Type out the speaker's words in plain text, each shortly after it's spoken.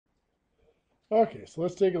Okay, so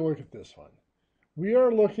let's take a look at this one. We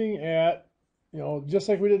are looking at, just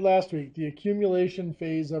like we did last week, the accumulation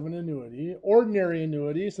phase of an annuity, ordinary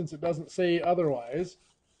annuity, since it doesn't say otherwise.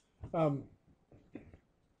 Um,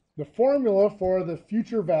 the formula for the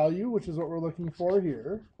future value, which is what we're looking for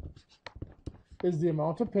here, is the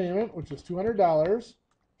amount of payment, which is $200,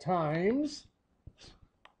 times,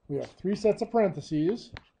 we have three sets of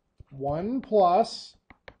parentheses, 1 plus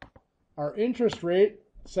our interest rate,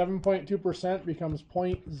 7.2% becomes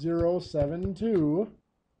 0.072,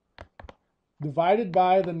 divided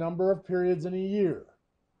by the number of periods in a year.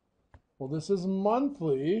 Well, this is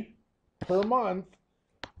monthly per month,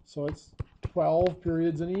 so it's 12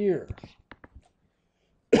 periods in a year.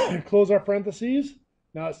 Close our parentheses.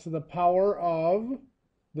 Now it's to the power of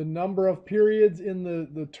the number of periods in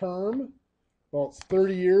the term. Well, it's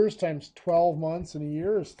 30 years times 12 months in a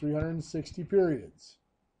year is 360 periods.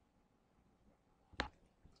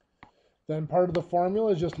 Then part of the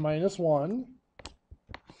formula is just minus 1.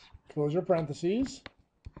 Close your parentheses.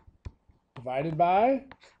 Divided by,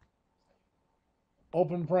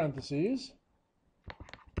 open parentheses,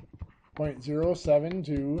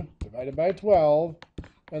 0.072 divided by 12,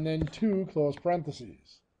 and then 2 close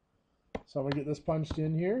parentheses. So I'm going to get this punched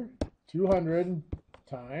in here. 200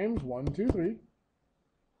 times 1, 2, 3.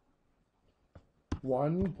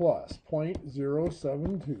 1 plus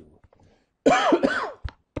 0.072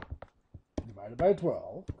 divided by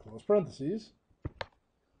 12, close parentheses,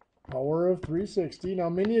 power of 360. Now,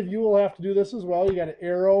 many of you will have to do this as well. You got to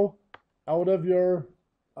arrow out of your,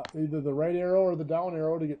 either the right arrow or the down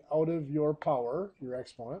arrow to get out of your power, your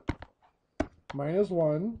exponent. Minus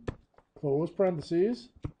 1, close parentheses,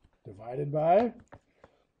 divided by,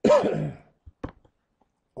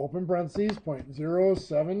 open parentheses,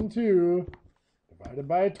 0.072, divided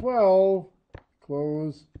by 12,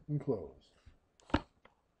 close and close.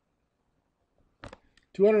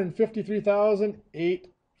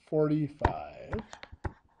 253,845.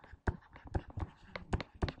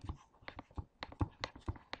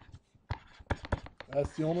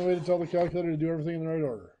 That's the only way to tell the calculator to do everything in the right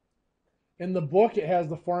order. In the book, it has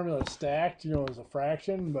the formula stacked, as a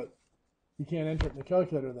fraction, but you can't enter it in the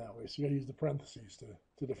calculator that way, so you got to use the parentheses to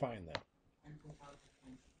define that.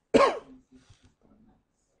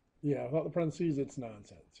 Yeah, without the parentheses, it's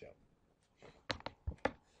nonsense. Yeah.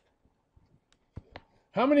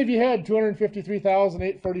 How many of you had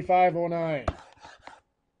 253,845.09?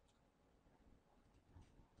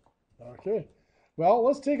 Okay. Well,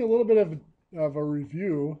 let's take a little bit of a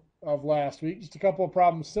review of last week. Just a couple of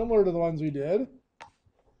problems similar to the ones we did.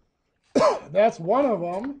 That's one of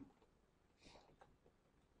them.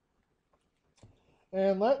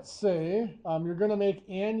 And let's say you're going to make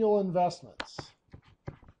annual investments.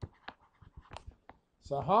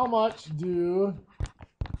 So how much do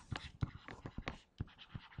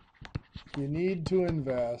you need to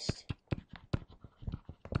invest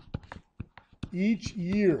each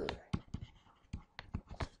year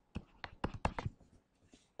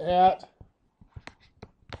at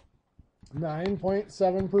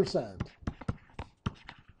 9.7%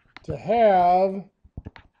 to have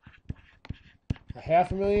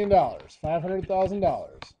 $500,000,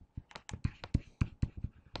 $500,000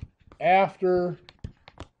 after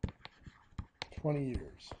 20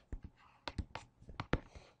 years?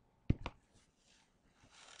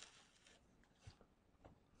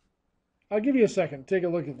 I'll give you a second. Take a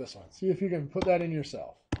look at this one. See if you can put that in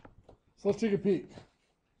yourself. So let's take a peek.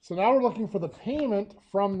 So now we're looking for the payment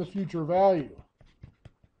from the future value.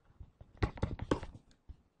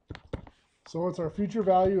 So it's our future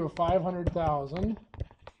value of 500,000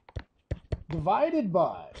 divided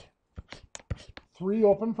by 3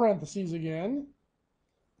 open parentheses again.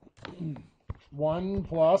 1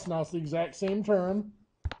 plus, now it's the exact same term,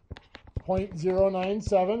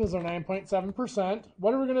 0.097 is our 9.7%.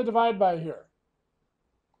 What are we going to divide by here?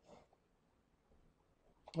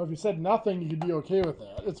 Well, if you said nothing, you could be okay with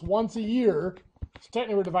that. It's once a year, so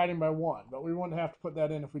technically we're dividing by 1, but we wouldn't have to put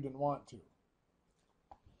that in if we didn't want to.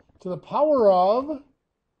 To the power of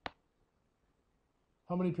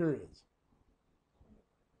how many periods?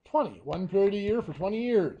 20. 1 period a year for 20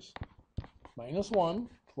 years. Minus 1,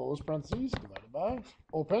 close parentheses, divided by,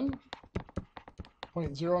 open,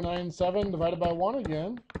 0.097 divided by 1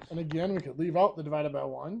 again. And again, we could leave out the divided by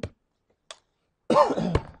 1.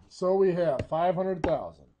 So we have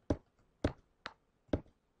 500,000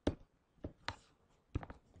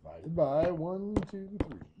 divided by 1, 2,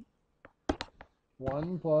 3.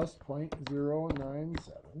 1 plus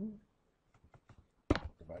 0.097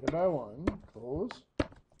 divided by 1, close,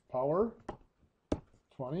 power,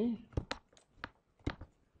 20,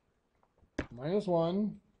 minus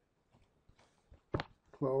 1,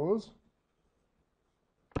 close,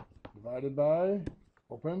 divided by,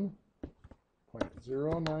 open,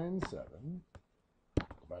 0.097,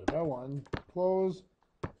 divided by 1, close,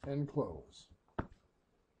 and close.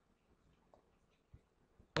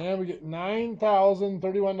 And we get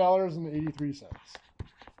 $9,031.83.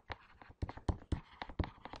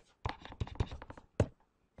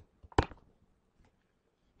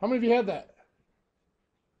 How many of you had that?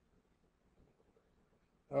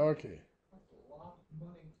 Okay. That's a lot of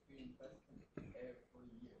money to be investing every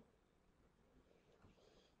year.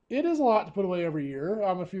 It is a lot to put away every year.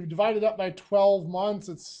 If you divide it up by 12 months,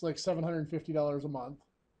 it's like $750 a month.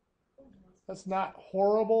 That's not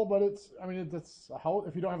horrible, but it's, I mean, that's a house.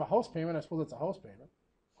 If you don't have a house payment, I suppose it's a house payment.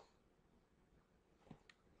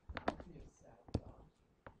 That'd be a sad thought.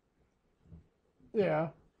 Yeah.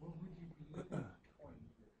 Well, would you be living 20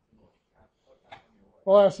 years and put that money away?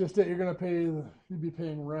 Well, that's just it. You're gonna pay. You'd be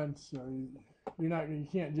paying rents. You know, you're not. You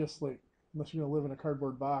can't just like, unless you're gonna live in a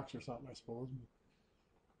cardboard box or something, I suppose.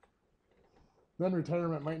 Then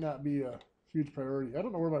retirement might not be a huge priority. I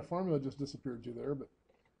don't know where my formula just disappeared to there, but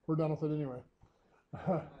we're done with it anyway. You've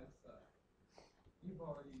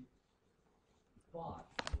already bought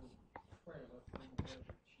your trailer from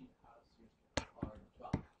whatever cheap house you already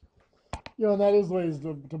got. You know, and that is ways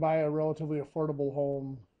to buy a relatively affordable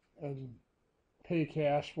home and pay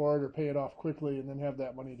cash for it or pay it off quickly and then have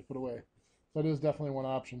that money to put away. That is definitely one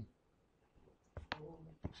option.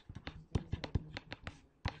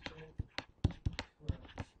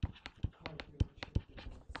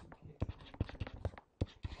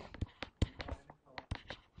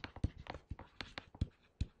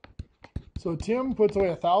 So Tim puts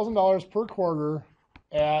away $1,000 per quarter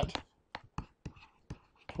at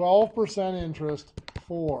 12% interest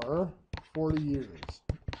for 40 years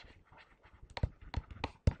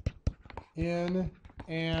in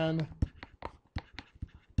an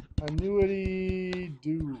annuity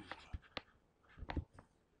due.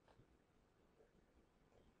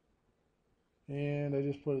 And I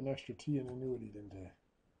just put an extra T in annuity, didn't I?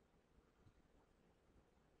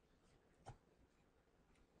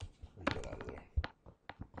 Get out of there.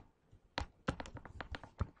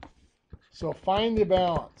 So find the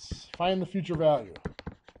balance. Find the future value.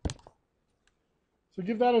 So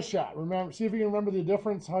give that a shot. Remember, see if you can remember the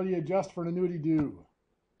difference. How do you adjust for an annuity due?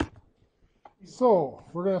 So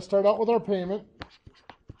we're going to start out with our payment.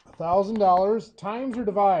 $1,000 times or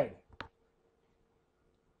divide.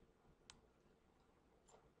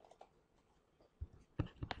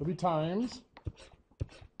 It'll be times.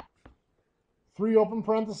 3 open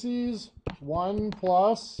parentheses. 1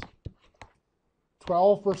 plus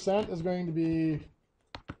 12% is going to be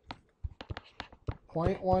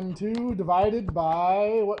 0.12 divided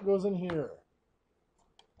by what goes in here?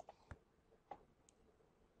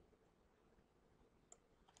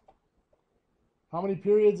 How many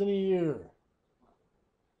periods in a year?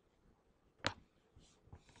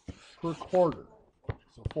 Per quarter.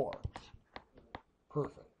 So 4.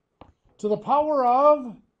 Perfect. To the power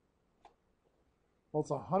of, well, it's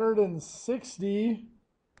 160.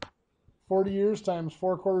 40 years times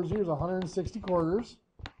 4 quarters years, 160 quarters.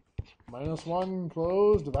 Minus 1,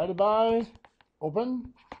 close, divided by,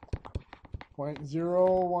 open,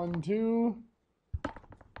 0.012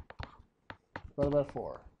 divided by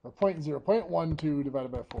 4. Or 0.12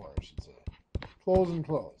 divided by 4, I should say. Close and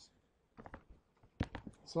close.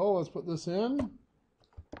 So let's put this in.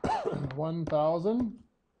 1,000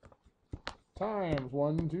 times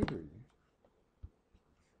 1, 2, 3.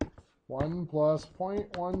 1 plus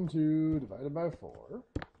 0.12 divided by 4.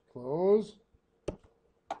 Close.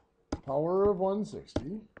 Power of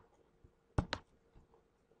 160.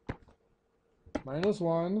 Minus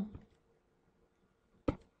 1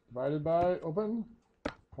 divided by, open,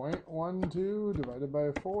 0.12 divided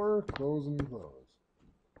by 4. Close and close.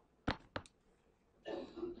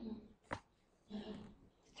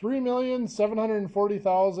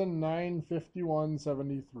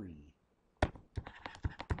 3,740,951.73.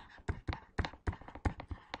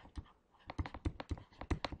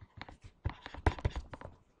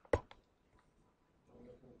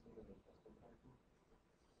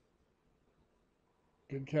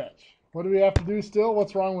 Good catch. What do we have to do still?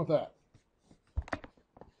 What's wrong with that?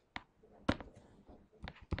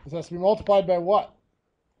 This has to be multiplied by what?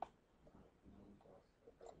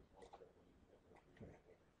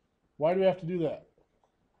 Why do we have to do that?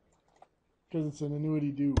 Because it's an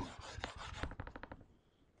annuity due.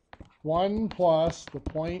 1 plus the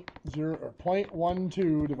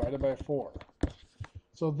 0.12 divided by 4.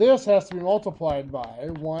 So this has to be multiplied by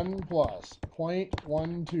 1 plus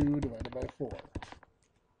 0.12 divided by 4.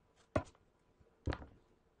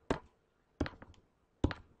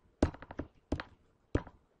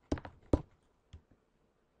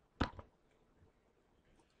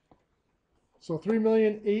 So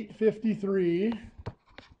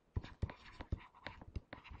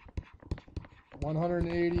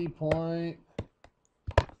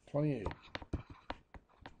 3,853,180.28.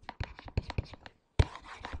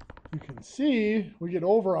 You can see we get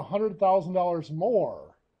over $100,000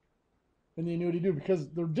 more than the annuity do, because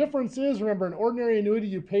the difference is, remember, an ordinary annuity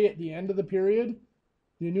you pay at the end of the period.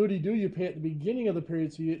 The annuity do you pay at the beginning of the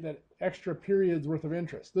period, so you get that extra period's worth of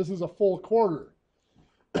interest. This is a full quarter.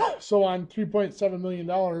 So on $3.7 million,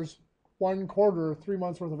 1 quarter, 3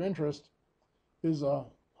 months worth of interest is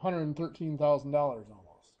 $113,000 almost.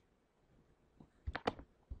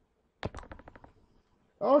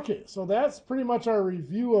 Okay, so that's pretty much our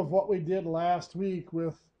review of what we did last week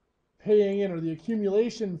with paying in, or the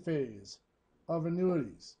accumulation phase of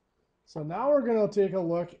annuities. So now we're going to take a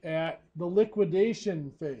look at the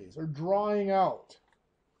liquidation phase, or drawing out.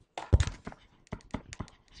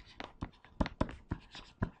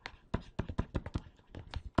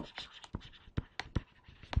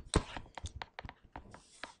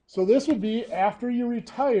 So this would be after you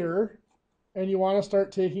retire and you want to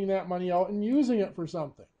start taking that money out and using it for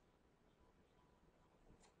something.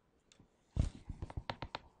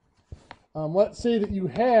 Let's say that you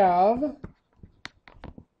have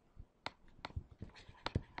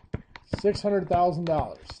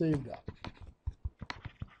 $600,000 saved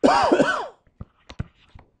up.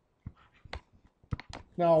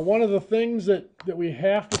 Now, one of the things that we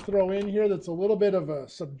have to throw in here that's a little bit of a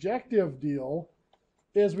subjective deal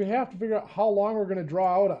is we have to figure out how long we're going to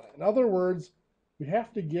draw out on it. In other words, we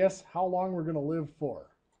have to guess how long we're going to live for,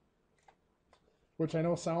 which I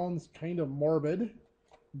know sounds kind of morbid,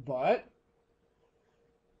 but,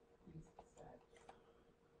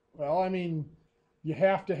 well, I mean, you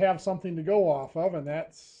have to have something to go off of, and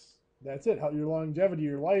that's it. How your longevity,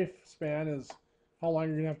 your lifespan is how long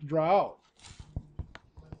you're going to have to draw out.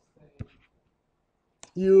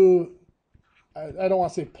 I don't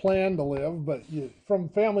want to say plan to live, but from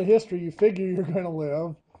family history, you figure you're going to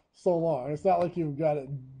live so long. It's not like you've got a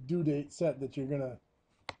due date set that you're going to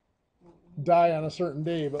die on a certain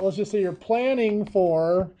day. But let's just say you're planning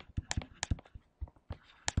for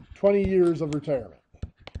 20 years of retirement.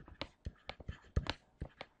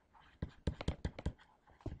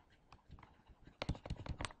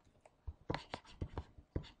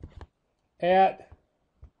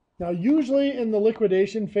 Now, usually in the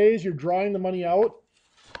liquidation phase, you're drawing the money out.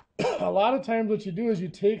 A lot of times what you do is you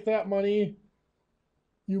take that money,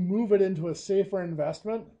 you move it into a safer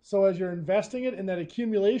investment. So as you're investing it in that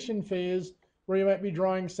accumulation phase, where you might be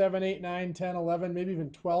drawing 7, 8, 9, 10, 11, maybe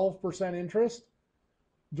even 12% interest,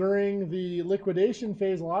 during the liquidation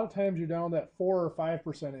phase, a lot of times you're down that 4 or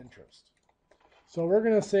 5% interest. So we're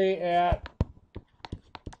going to say at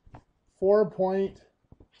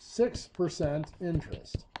 4.6%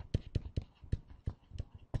 interest.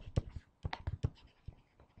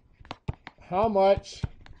 How much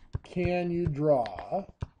can you draw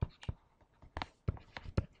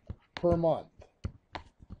per month?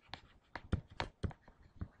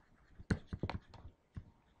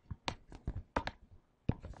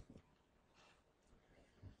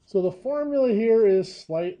 So the formula here is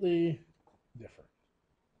slightly different,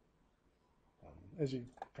 as you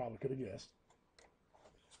probably could have guessed.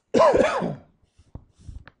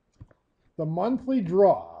 The monthly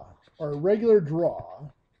draw, or regular draw,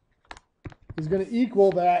 is going to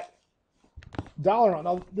equal that dollar amount.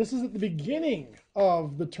 Now, this is at the beginning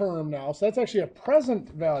of the term now, so that's actually a present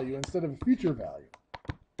value instead of a future value.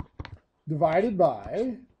 Divided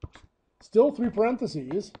by, still 3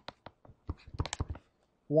 parentheses,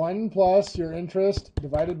 1 plus your interest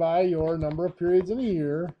divided by your number of periods in a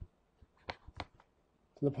year,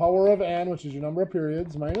 to the power of n, which is your number of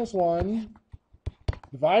periods, minus 1,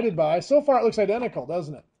 divided by, so far it looks identical,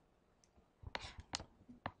 doesn't it?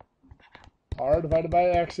 R divided by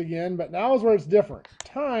x again, but now is where it's different.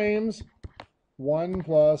 Times 1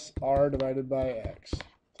 plus r divided by x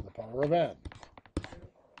to the power of n.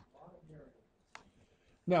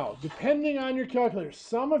 Now, depending on your calculator,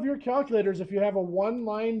 some of your calculators, if you have a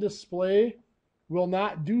one-line display, will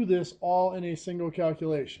not do this all in a single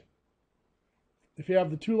calculation. If you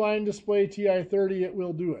have the two-line display TI-30, it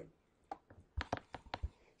will do it.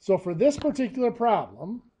 So for this particular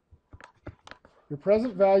problem, your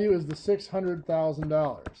present value is the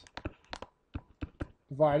 $600,000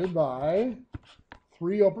 divided by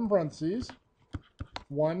 3 open parentheses,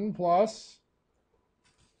 1 plus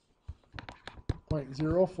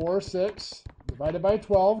 0.046 divided by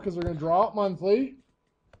 12, because we're going to draw out monthly.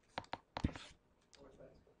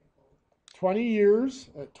 20 years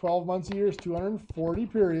at 12 months a year is 240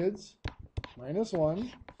 periods, minus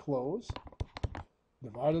 1, close.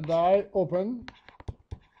 divided by open,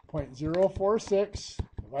 0.046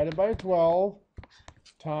 divided by 12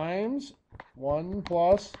 times 1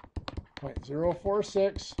 plus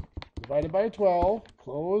 0.046 divided by 12,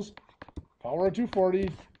 close, power of 240,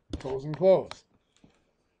 close and close.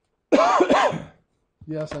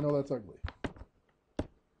 Yes, I know that's ugly.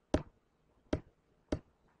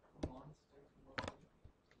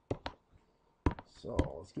 So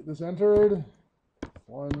let's get this entered.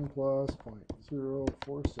 1 plus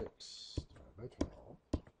 0.046 divided by 12.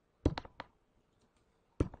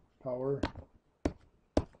 Power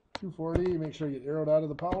 240. Make sure you get arrowed out of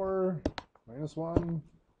the power. Minus 1.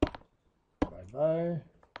 Divide by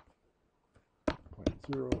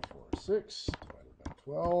 0.046 divided by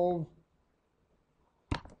 12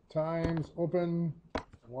 times open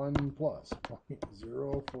 1 plus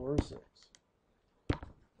 0.046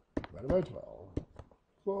 divided by 12.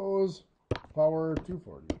 Close, power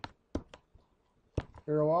 240.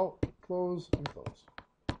 Arrow out, close, and close.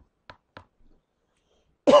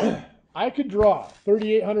 I could draw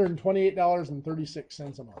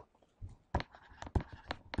 $3,828.36 a month.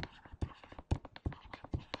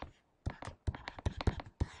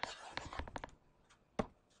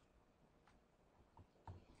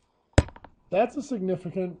 That's a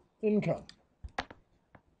significant income.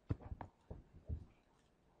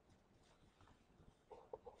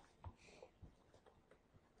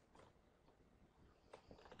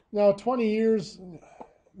 Now, 20 years,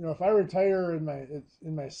 if I retire in my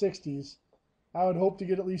 60s, I would hope to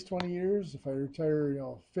get at least 20 years. If I retire,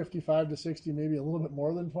 55 to 60, maybe a little bit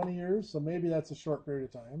more than 20 years. So maybe that's a short period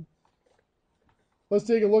of time. Let's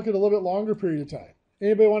take a look at a little bit longer period of time.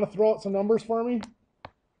 Anybody want to throw out some numbers for me?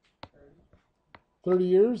 30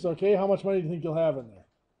 years? Okay, how much money do you think you'll have in there?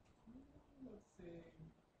 Let's say,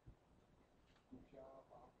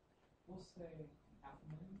 we'll say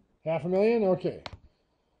 $500,000. $500,000? Okay.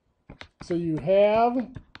 So you have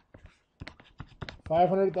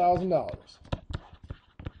 $500,000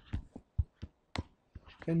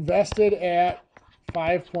 invested at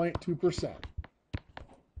 5.2%.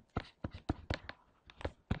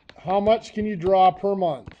 How much can you draw per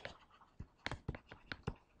month?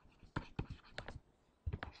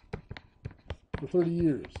 For 30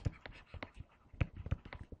 years.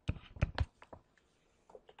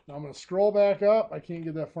 Now I'm going to scroll back up. I can't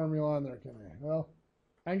get that formula on there, can I? Well,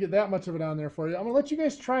 I can get that much of it on there for you. I'm going to let you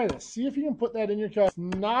guys try this. See if you can put that in your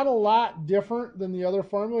calculator. It's not a lot different than the other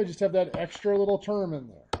formula. Just have that extra little term in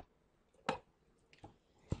there.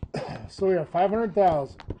 So we have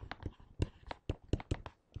 500,000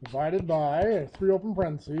 divided by 3 open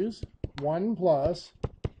parentheses, 1 plus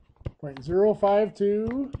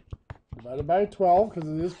 0.052 divided by 12, because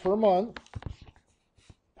it is per month,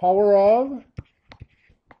 power of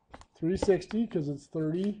 360, because it's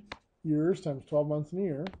 30 years times 12 months in a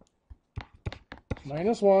year,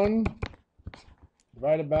 minus 1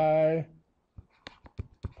 divided by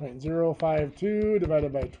 0.052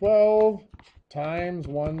 divided by 12 times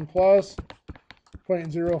 1 plus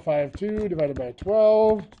 0.052 divided by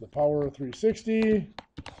 12 to the power of 360,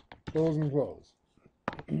 close and close.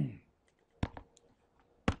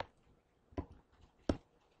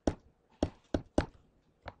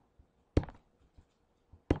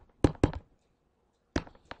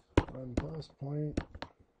 1 plus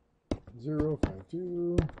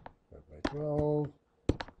 0.052 divided by 12.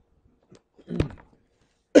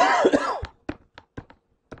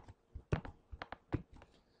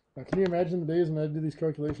 Now, can you imagine the days when I did these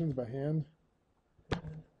calculations by hand?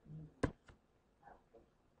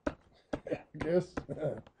 I guess.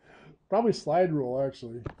 Probably slide rule,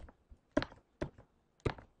 actually.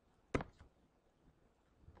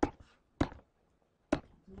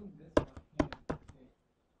 Doing this by hand would take,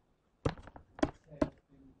 say,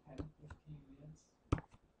 maybe 10, 15 minutes.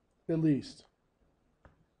 At least.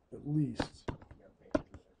 At least.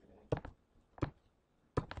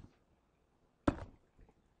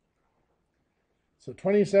 So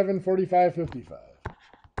 27, 45, 55.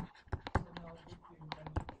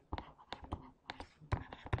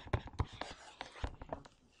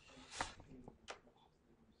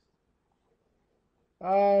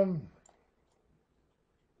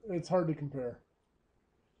 It's hard to compare.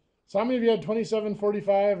 So how many of you had 27,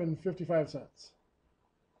 45, and 55 cents?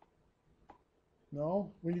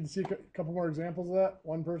 No? We need to see a couple more examples of that?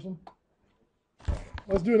 One person?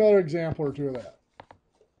 Let's do another example or two of that.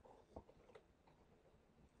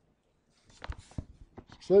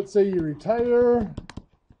 So let's say you retire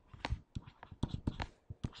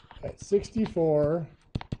at 64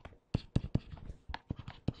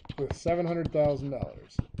 with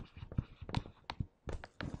 $700,000.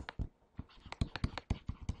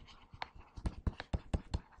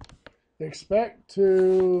 expect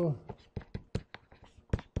to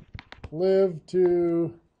live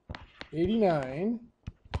to 89.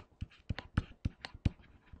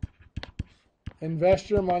 Invest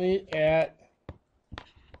your money at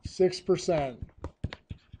 6%.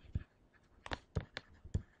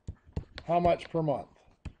 How much per month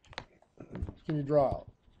can you draw out?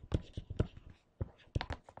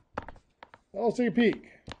 Well, let's take a peek.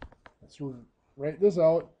 Let's write this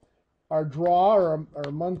out. Our draw, or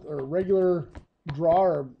our month, or regular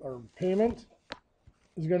draw, or payment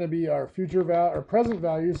is going to be our future value, or present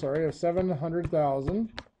value, sorry, of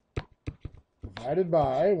 700,000 divided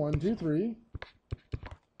by 123.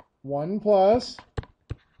 1 plus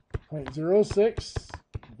 0.06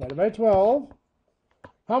 divided by 12.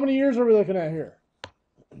 How many years are we looking at here?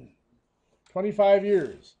 25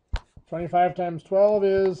 years. 25 times 12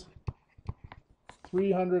 is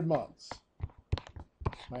 300 months.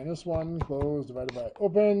 Minus 1, close, divided by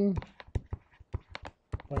open.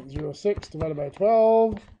 0.06 divided by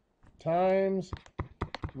 12 times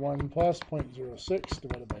 1 plus 0.06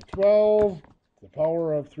 divided by 12 to the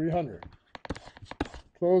power of 300.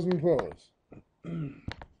 Close and close.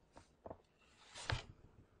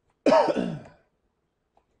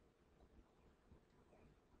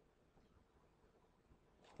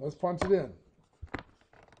 Let's punch it in.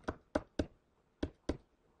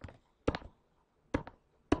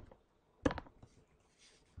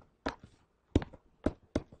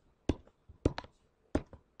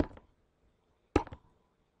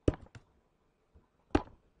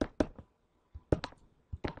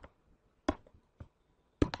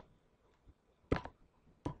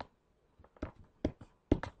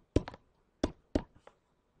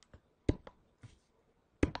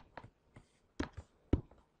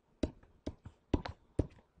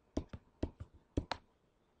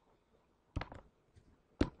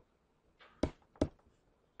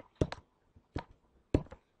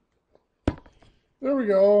 There we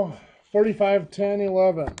go. 45, 10,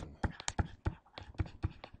 11.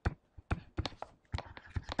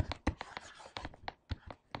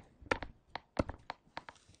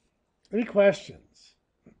 Any questions?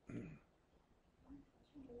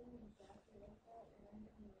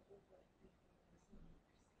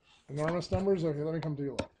 Enormous numbers? Okay, let me come take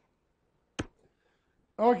a look.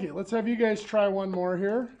 Okay, let's have you guys try one more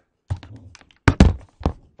here.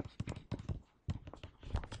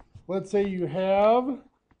 Let's say you have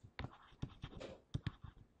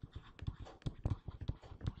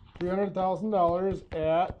 $300,000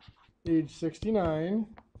 at age 69.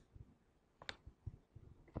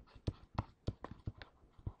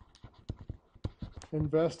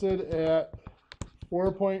 Invested at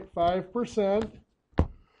 4.5%.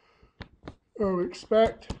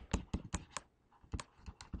 Expect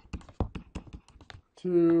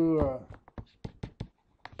to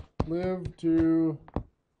live to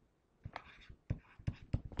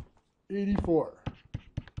 84.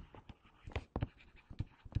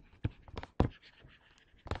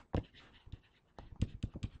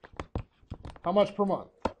 How much per month?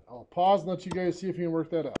 I'll pause and let you guys see if you can work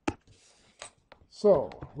that out. So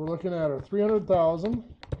we're looking at our 300,000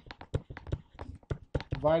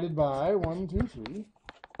 divided by 1, 2, 3.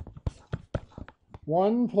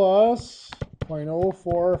 1 plus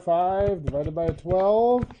 0.045 divided by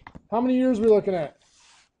 12. How many years are we looking at?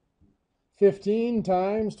 15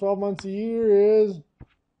 times 12 months a year is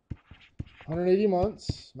 180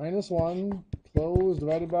 months. Minus 1, close,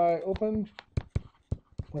 divided by open.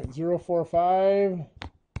 0.045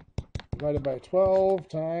 divided by 12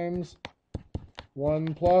 times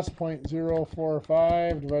 1 plus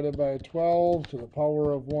 0.045 divided by 12 to the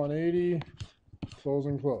power of 180. Close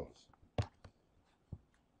and close.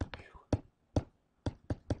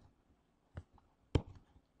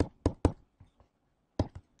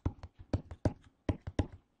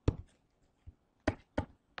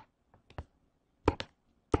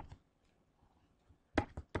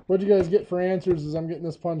 What'd you guys get for answers as I'm getting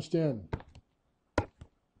this punched in?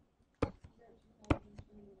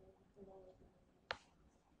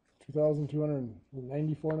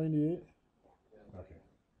 $2,294.98. Okay.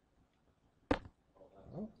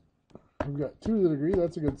 Well, we've got two that agree.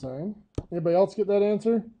 That's a good sign. Anybody else get that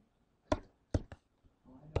answer?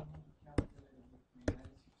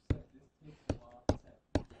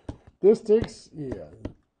 This takes, yeah,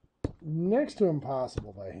 next to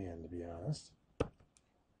impossible by hand, to be honest.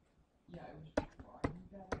 Yeah, I was trying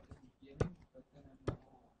that at the beginning, but then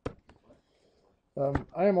I'm not.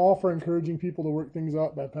 I am all for encouraging people to work things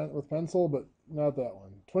out by with pencil, but not that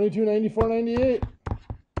one. $22.94.98.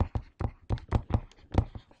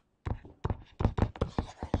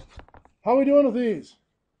 How are we doing with these?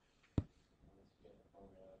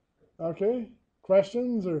 Okay,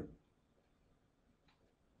 questions or?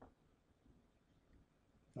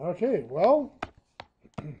 Okay, well,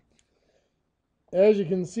 as you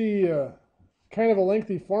can see, kind of a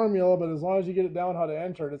lengthy formula, but as long as you get it down how to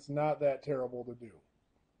enter it, it's not that terrible to do.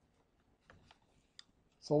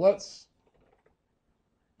 So let's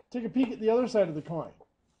take a peek at the other side of the coin.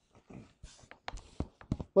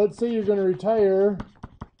 Let's say you're going to retire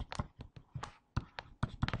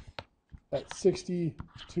at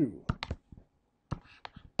 62.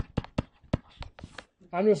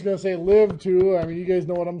 I'm just going to say live to, I mean, you guys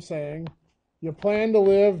know what I'm saying. You plan to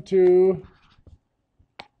live to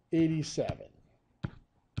 87.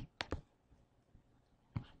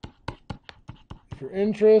 If your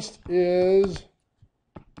interest is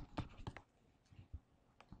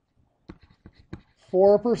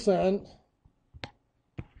 4%,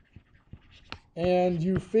 and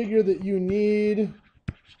you figure that you need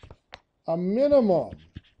a minimum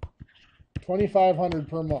 $2,500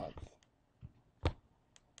 per month.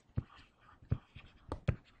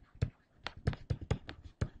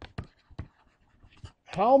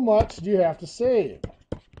 How much do you have to save?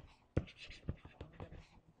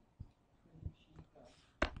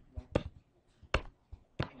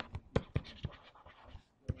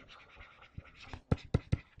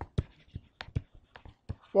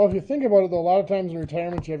 Well, if you think about it, though, a lot of times in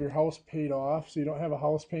retirement you have your house paid off, so you don't have a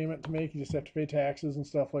house payment to make. You just have to pay taxes and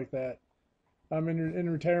stuff like that. In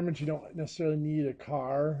retirement, you don't necessarily need a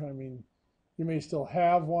car. I mean, you may still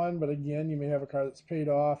have one, but again, you may have a car that's paid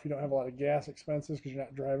off. You don't have a lot of gas expenses because you're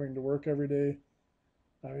not driving to work every day.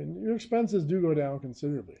 I mean, your expenses do go down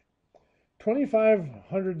considerably.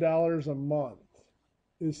 $2,500 a month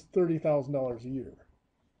is $30,000 a year,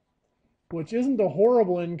 which isn't a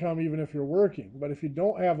horrible income even if you're working. But if you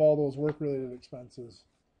don't have all those work-related expenses,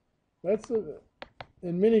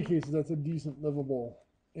 in many cases, that's a decent livable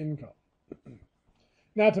income.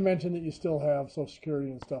 Not to mention that you still have Social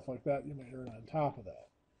Security and stuff like that you may earn on top of that.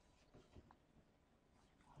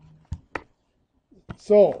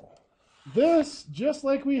 So this, just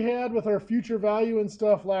like we had with our future value and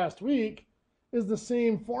stuff last week, is the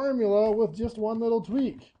same formula with just one little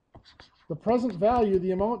tweak. The present value,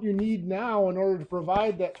 the amount you need now in order to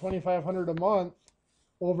provide that $2,500 a month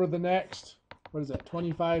over the next,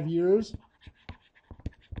 25 years,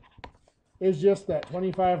 is just that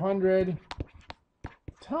 $2,500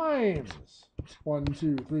 times 1,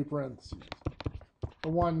 2, 3 parentheses, the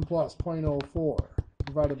 1 plus 0.04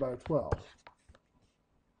 divided by 12.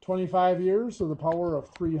 25 years, so the power of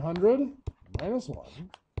 300 minus 1,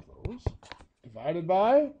 close, divided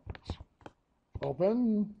by,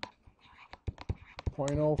 open,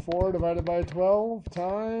 0.04 divided by 12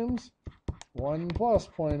 times 1 plus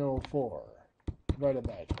 0.04 divided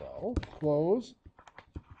by 12, close,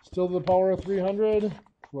 still to the power of 300,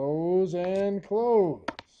 close and close.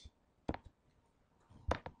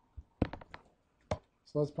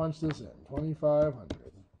 So let's punch this in,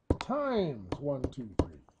 2,500 times 1, 2, 3.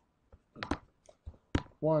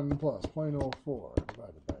 1 plus 0.04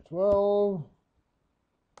 divided by 12.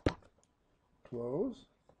 Close.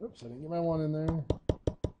 Oops, I didn't get my 1 in there.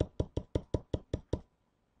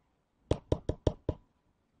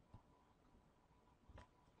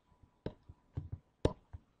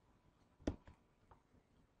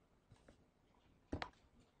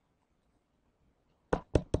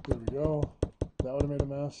 There we go. That would have made a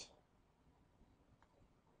mess.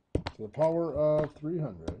 To the power of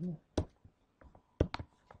 300.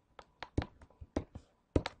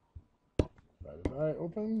 Divided by,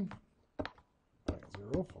 open,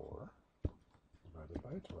 0.04 divided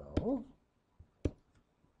by 12.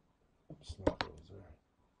 Oops, no close there.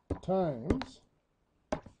 Times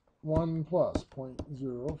 1 plus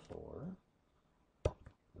 0.04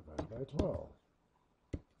 divided by 12.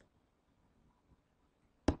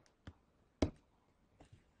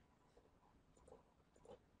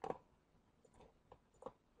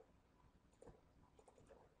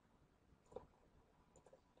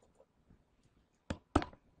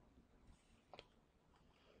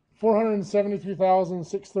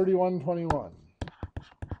 $473,631.21.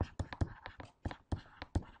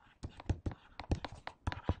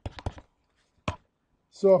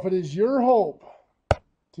 So if it is your hope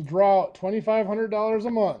to draw out $2,500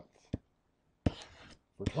 a month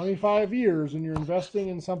for 25 years and you're investing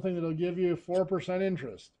in something that'll give you 4%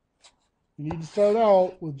 interest, you need to start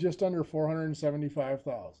out with just under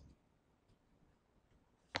 $475,000.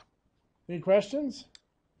 Any questions?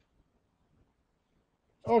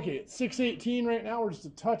 Okay, it's 6:18 right now. We're just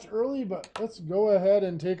a touch early, but let's go ahead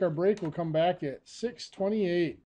and take our break. We'll come back at 6:28.